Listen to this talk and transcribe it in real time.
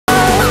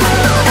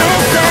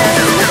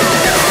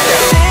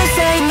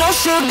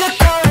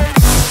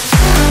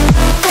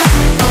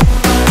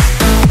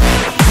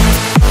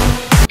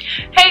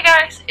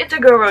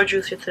girl Rose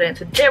Juice here today, and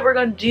today we're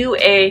gonna do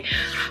a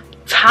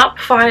top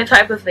 5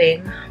 type of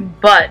thing.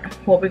 But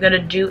what we're gonna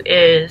do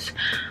is,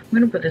 I'm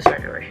gonna put this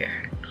right over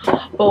here.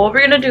 But what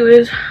we're gonna do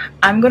is,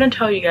 I'm gonna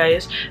tell you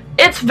guys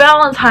it's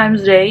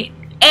Valentine's Day,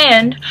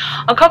 and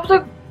a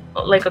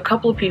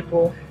couple of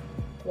people,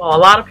 well, a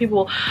lot of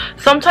people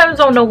sometimes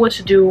don't know what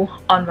to do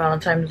on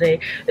Valentine's Day.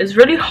 It's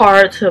really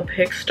hard to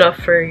pick stuff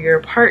for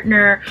your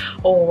partner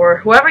or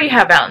whoever you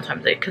have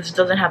Valentine's Day, because it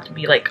doesn't have to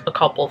be like a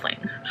couple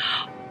thing.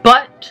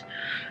 But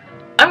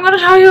I'm gonna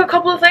tell you a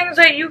couple of things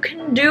that you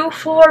can do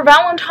for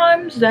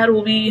Valentine's that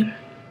will be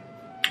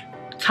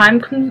time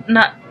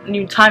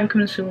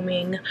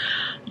consuming.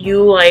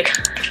 You like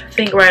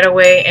think right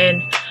away,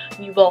 and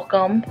you're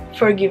welcome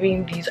for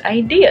giving these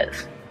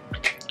ideas.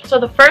 So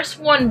the first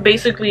one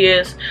basically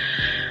is,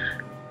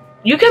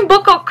 you can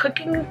book a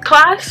cooking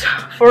class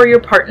for your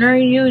partner.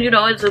 You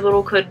know, it's a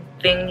little good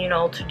thing, you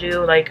know, to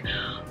do, like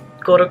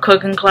go to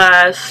cooking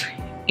class,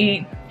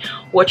 eat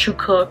what you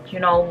cook, you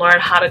know, learn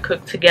how to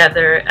cook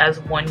together as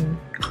one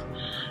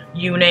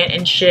unit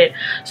and shit.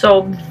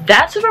 So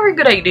that's a very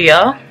good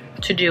idea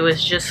to do,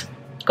 is just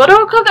go to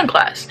a cooking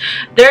class.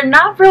 They're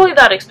not really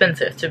that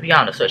expensive, to be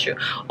honest with you.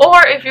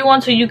 Or if you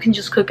want to, you can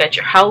just cook at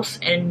your house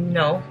and, you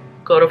know,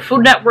 go to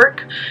Food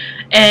Network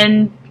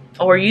and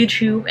or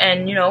YouTube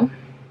and, you know,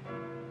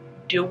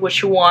 do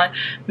what you want,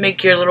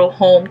 make your little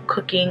home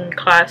cooking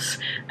class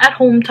at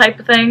home type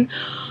of thing.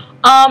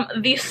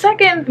 The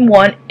second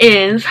one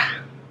is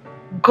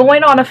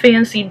going on a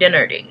fancy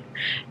dinner date.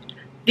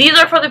 These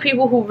are for the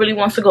people who really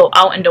wants to go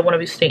out and don't want to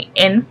be staying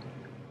in.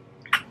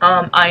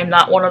 I am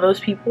not one of those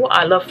people.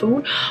 I love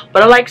food,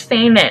 but I like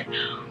staying in.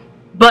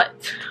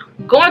 But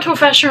going to a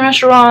fashion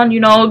restaurant,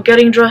 you know,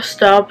 getting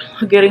dressed up,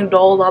 getting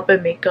dolled up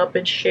and makeup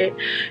and shit,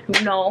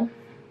 you know,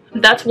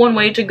 that's one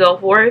way to go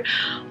for it.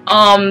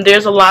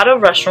 There's a lot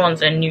of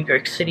restaurants in New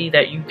York City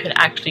that you can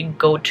actually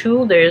go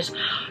to. There's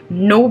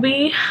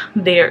Nobi,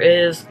 there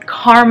is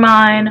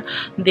Carmine,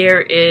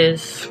 there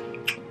is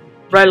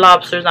Red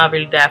Lobster's not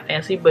really that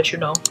fancy, but you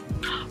know,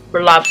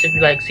 Red Lobster if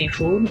you like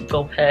seafood,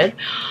 go ahead.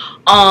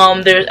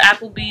 There's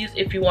Applebee's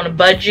if you want a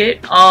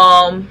budget.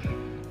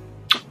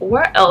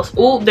 Where else?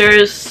 Oh,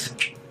 there's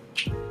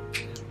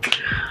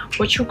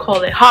what you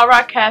call it, Hot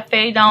Rock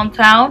Cafe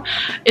downtown.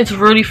 It's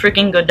really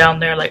freaking good down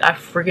there. Like, I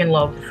freaking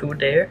love the food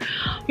there.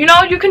 You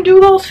know, you can do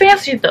those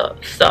fancy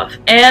stuff.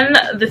 And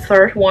the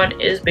third one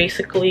is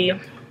basically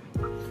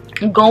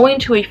going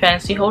to a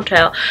fancy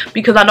hotel,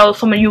 because I know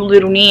some of you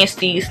little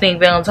nasties think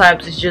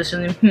Valentine's is just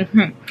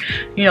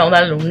you know,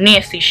 that little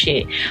nasty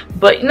shit.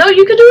 But you know,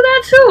 you can do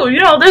that too.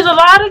 You know, there's a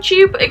lot of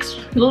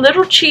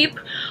little cheap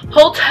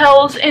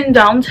hotels in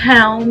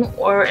downtown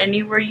or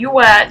anywhere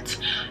you at,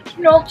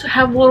 you know, to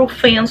have a little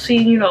fancy,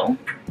 you know,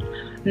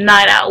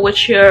 night out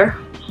with your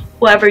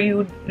whoever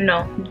you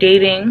know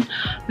dating.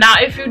 Now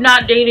if you're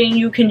not dating,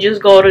 you can just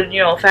go to,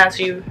 you know,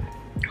 fancy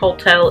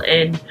hotel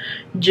and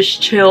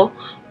just chill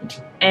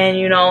and,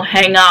 you know,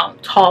 hang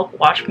out, talk,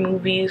 watch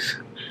movies,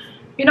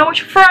 you know, with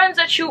your friends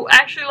that you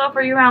actually love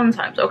for your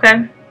Valentine's,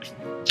 okay?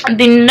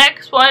 The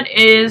next one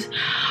is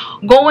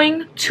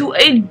going to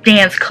a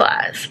dance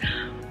class.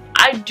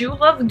 I do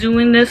love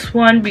doing this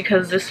one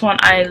because this one,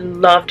 I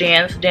love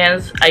dance.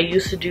 I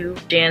used to do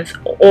dance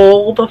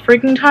all the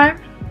freaking time.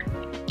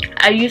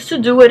 I used to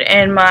do it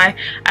in my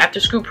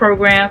after school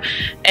program,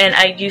 and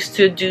I used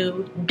to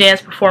do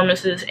dance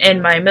performances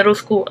in my middle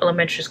school,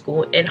 elementary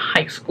school, and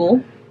high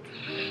school.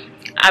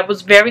 I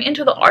was very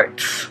into the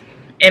arts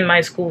in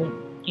my school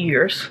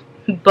years,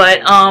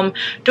 but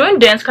doing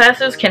dance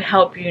classes can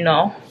help, you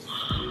know,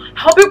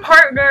 help your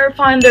partner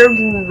find their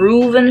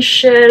groove and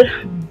shit,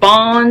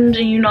 bond,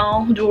 you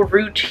know, do a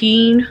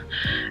routine,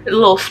 a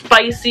little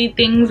spicy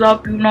things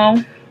up, you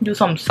know, do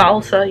some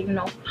salsa, you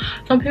know.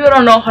 Some people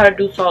don't know how to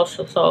do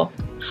salsa, so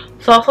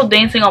salsa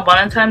dancing on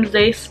Valentine's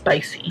Day,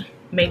 spicy.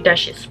 Make that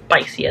shit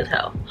spicy as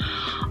hell.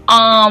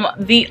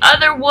 The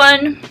other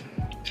one,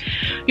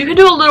 you can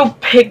do a little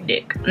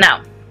picnic.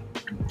 Now,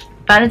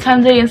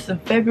 Valentine's Day is in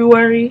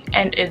February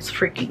and it's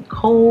freaking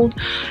cold.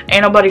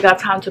 Ain't nobody got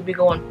time to be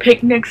going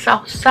picnics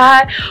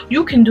outside.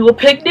 You can do a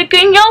picnic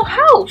in your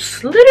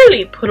house.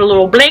 Literally, put a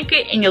little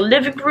blanket in your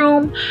living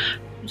room,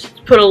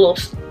 just put a little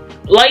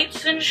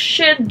lights and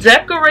shit,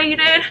 decorate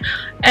it,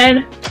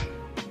 and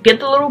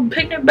get the little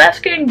picnic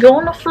basket and go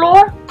on the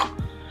floor.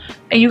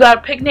 And you got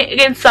a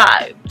picnic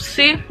inside.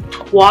 See?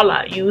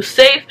 Voila. You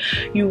safe,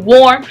 you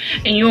warm,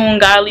 and you don't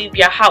gotta leave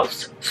your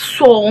house.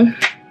 So,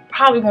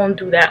 probably gonna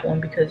do that one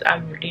because I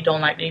really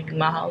don't like leaving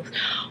my house.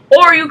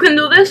 Or you can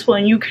do this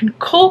one. You can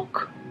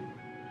cook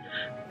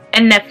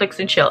and Netflix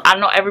and chill. I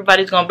know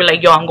everybody's gonna be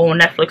like, yo, I'm going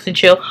Netflix and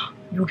chill.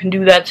 You can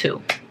do that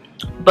too.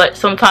 But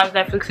sometimes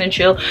Netflix and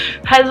chill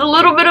has a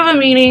little bit of a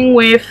meaning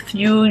with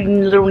you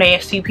little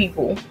nasty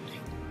people.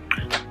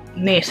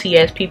 Nasty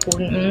ass people.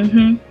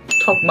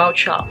 Talk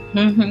about y'all.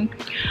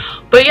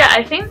 But yeah,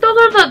 I think those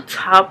are the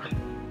top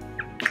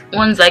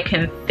ones I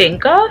can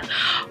think of.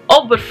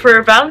 Oh, but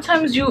for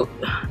Valentine's,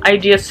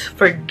 ideas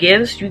for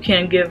gifts, you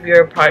can give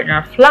your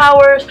partner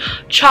flowers,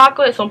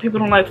 chocolate. Some people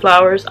don't like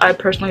flowers. I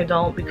personally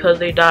don't, because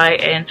they die,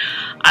 and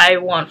I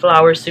want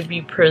flowers to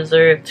be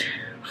preserved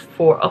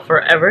for a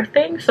forever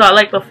thing. So I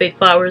like the fake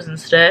flowers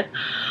instead.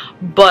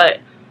 But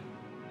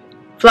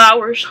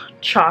flowers,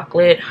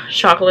 chocolate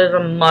is a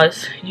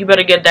must. You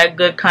better get that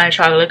good kind of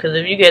chocolate, because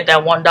if you get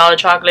that $1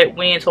 chocolate,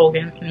 we ain't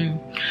talking.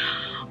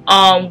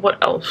 What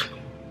else?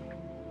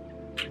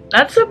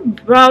 That's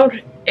about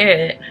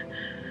it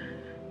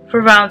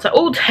for Valentine.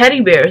 Oh, teddy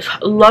bears. I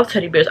love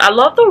teddy bears. I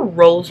love the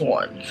rose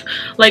ones.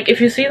 Like,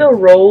 if you see the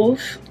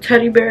rose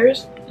teddy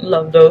bears,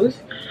 love those.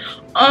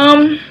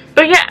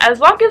 But yeah, as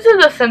long as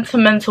it's a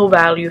sentimental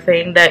value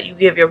thing that you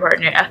give your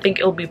partner, I think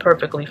it'll be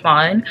perfectly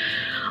fine.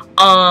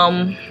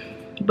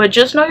 But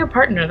just know your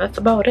partner. That's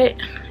about it.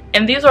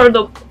 And these are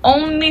the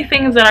only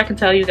things that I can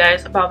tell you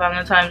guys about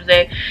Valentine's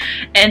Day.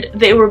 And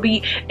there will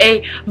be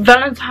a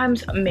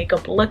Valentine's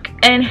makeup look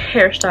and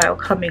hairstyle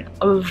coming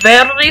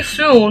very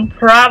soon,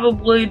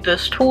 probably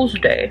this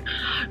Tuesday.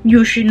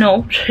 You should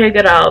know, check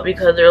it out,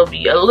 because there will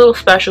be a little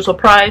special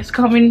surprise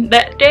coming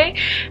that day.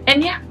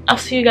 And yeah, I'll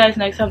see you guys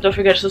next time. Don't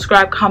forget to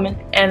subscribe, comment,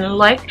 and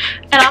like.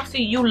 And I'll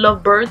see you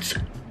lovebirds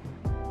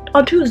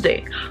on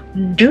Tuesday.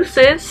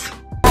 Deuces.